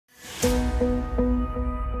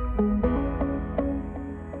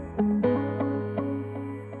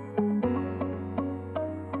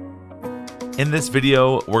In this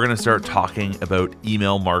video, we're going to start talking about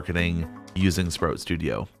email marketing using Sprout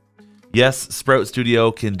Studio. Yes, Sprout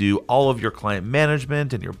Studio can do all of your client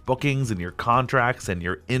management and your bookings and your contracts and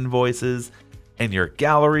your invoices and your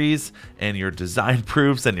galleries and your design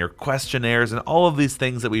proofs and your questionnaires and all of these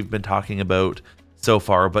things that we've been talking about so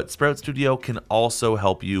far, but Sprout Studio can also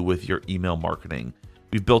help you with your email marketing.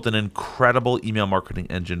 We've built an incredible email marketing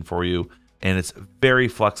engine for you, and it's very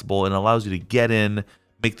flexible and allows you to get in,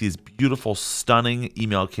 make these beautiful, stunning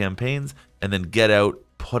email campaigns, and then get out,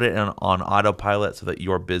 put it on autopilot so that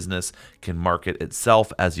your business can market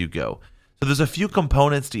itself as you go. So there's a few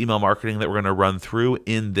components to email marketing that we're going to run through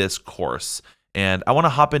in this course. And I want to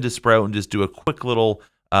hop into Sprout and just do a quick little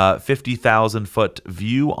 50,000 foot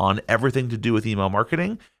view on everything to do with email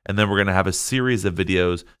marketing. And then we're going to have a series of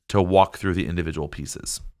videos to walk through the individual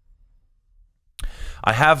pieces.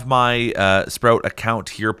 I have my Sprout account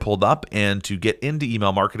here pulled up, and to get into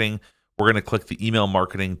email marketing, we're going to click the email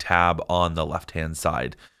marketing tab on the left-hand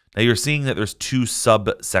side. Now you're seeing that there's two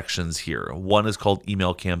subsections here. One is called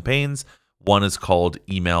email campaigns. One is called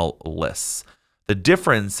email lists. The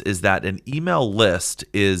difference is that an email list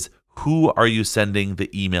is who are you sending the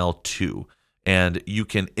email to? And you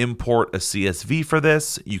can import a CSV for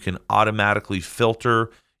this. You can automatically filter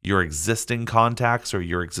your existing contacts or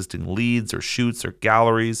your existing leads or shoots or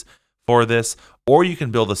galleries for this, or you can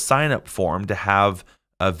build a sign-up form to have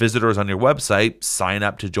visitors on your website sign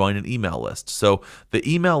up to join an email list. So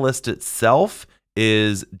the email list itself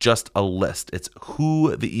is just a list. It's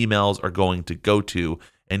who the emails are going to go to,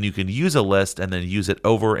 and you can use a list and then use it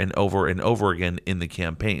over and over and over again in the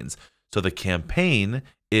campaigns. So the campaign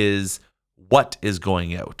is what is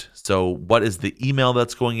going out. So what is the email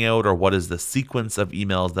that's going out, or what is the sequence of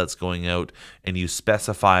emails that's going out, and you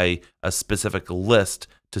specify a specific list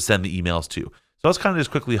to send the emails to. So let's kind of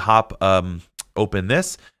just quickly hop open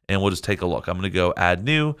this, and we'll just take a look. I'm going to go add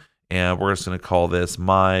new, and we're just going to call this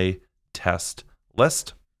my test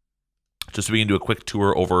list, just so we can do a quick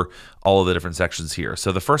tour over all of the different sections here.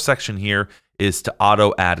 So the first section here is to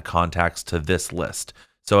auto add contacts to this list.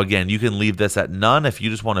 So again, you can leave this at none if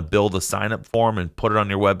you just want to build a sign-up form and put it on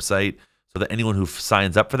your website so that anyone who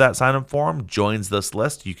signs up for that sign-up form joins this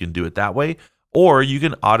list. You can do it that way. Or you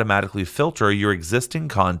can automatically filter your existing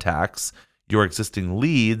contacts, your existing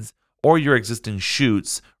leads, or your existing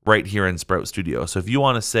shoots right here in Sprout Studio. So if you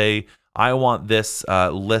want to say, I want this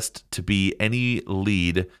list to be any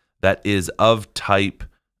lead that is of type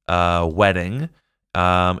wedding,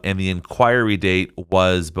 and the inquiry date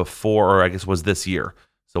was before, or I guess was this year.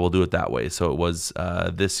 So we'll do it that way. So it was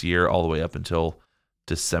this year all the way up until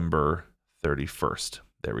December 31st.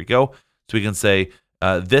 There we go. So we can say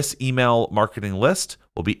this email marketing list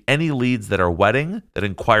will be any leads that are wedding that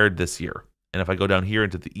inquired this year. And if I go down here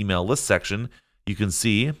into the email list section, you can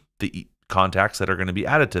see the contacts that are going to be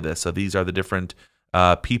added to this. So these are the different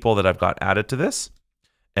people that I've got added to this.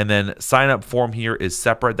 And then sign up form here is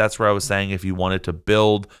separate. That's where I was saying if you wanted to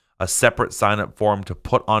build a separate sign up form to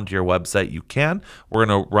put onto your website, you can. We're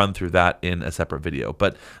going to run through that in a separate video.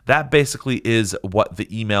 But that basically is what the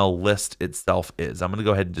email list itself is. I'm going to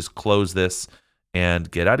go ahead and just close this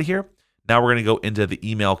and get out of here. Now we're going to go into the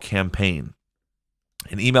email campaign.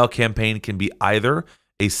 An email campaign can be either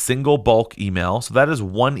a single bulk email. So that is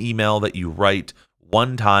one email that you write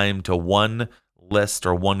one time to one list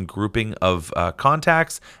or one grouping of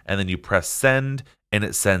contacts, and then you press send and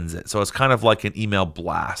it sends it. So it's kind of like an email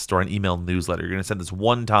blast or an email newsletter. You're going to send this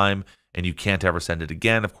one time and you can't ever send it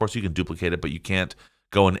again. Of course, you can duplicate it, but you can't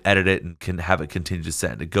go and edit it and can have it continue to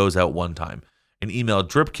send. It goes out one time. An email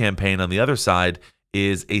drip campaign on the other side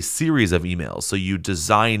is a series of emails. So you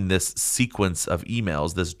design this sequence of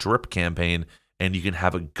emails, this drip campaign, and you can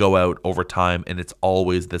have it go out over time, and it's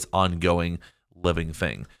always this ongoing living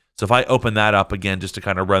thing. So if I open that up again, just to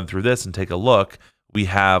kind of run through this and take a look, we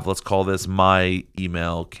have, let's call this my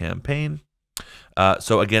email campaign.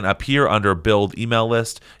 So again, up here under build email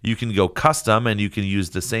list, you can go custom and you can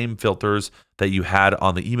use the same filters that you had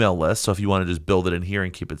on the email list. So if you want to just build it in here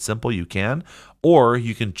and keep it simple, you can. Or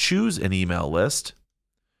you can choose an email list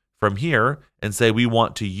from here and say, we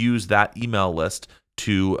want to use that email list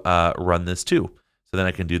to run this too. So then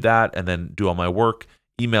I can do that and then do all my work.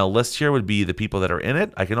 Email list here would be the people that are in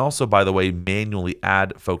it. I can also, by the way, manually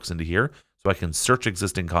add folks into here. So I can search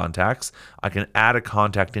existing contacts. I can add a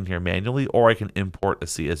contact in here manually, or I can import a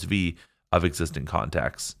CSV of existing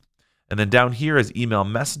contacts. And then down here is email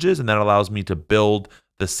messages, and that allows me to build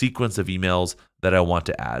the sequence of emails that I want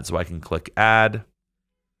to add. So I can click add,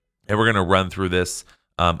 and we're going to run through this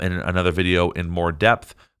in another video in more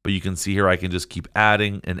depth. but you can see here I can just keep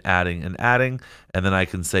adding and adding and adding, and then I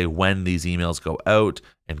can say when these emails go out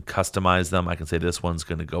and customize them. I can say this one's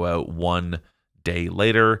going to go out 1 day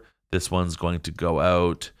later. This one's going to go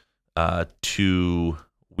out 2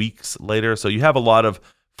 weeks later. So you have a lot of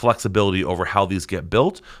flexibility over how these get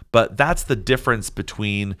built, but that's the difference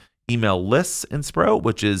between email lists in Sprout,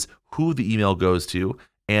 which is who the email goes to,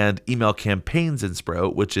 and email campaigns in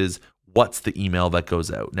Sprout, which is what's the email that goes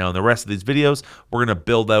out. Now, in the rest of these videos, we're going to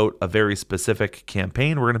build out a very specific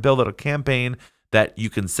campaign. We're going to build out a campaign that you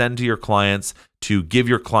can send to your clients to give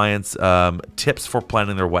your clients tips for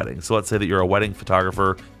planning their wedding. So let's say that you're a wedding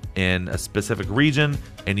photographer in a specific region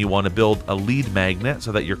and you want to build a lead magnet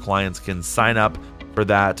so that your clients can sign up for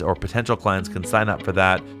that, or potential clients can sign up for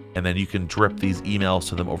that, and then you can drip these emails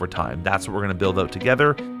to them over time. That's what we're going to build out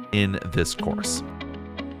together in this course.